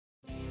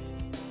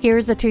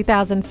Here's a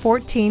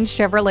 2014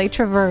 Chevrolet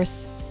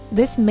Traverse.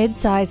 This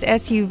midsize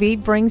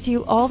SUV brings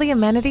you all the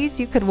amenities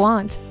you could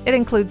want. It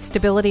includes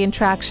stability and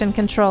traction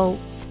control,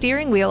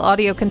 steering wheel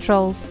audio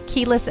controls,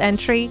 keyless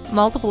entry,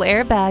 multiple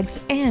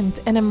airbags, and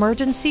an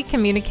emergency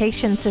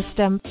communication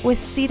system. With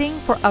seating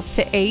for up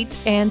to 8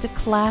 and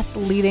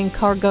class-leading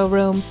cargo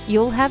room,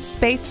 you'll have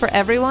space for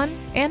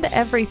everyone and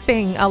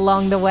everything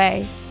along the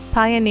way.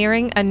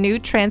 Pioneering a new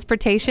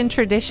transportation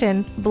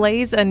tradition,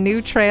 blaze a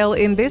new trail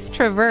in this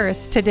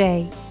Traverse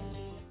today.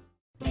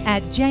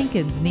 At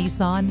Jenkins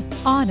Nissan,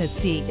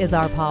 honesty is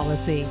our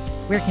policy.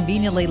 We're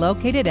conveniently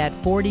located at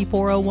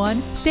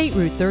 4401 State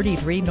Route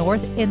 33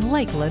 North in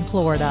Lakeland,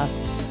 Florida.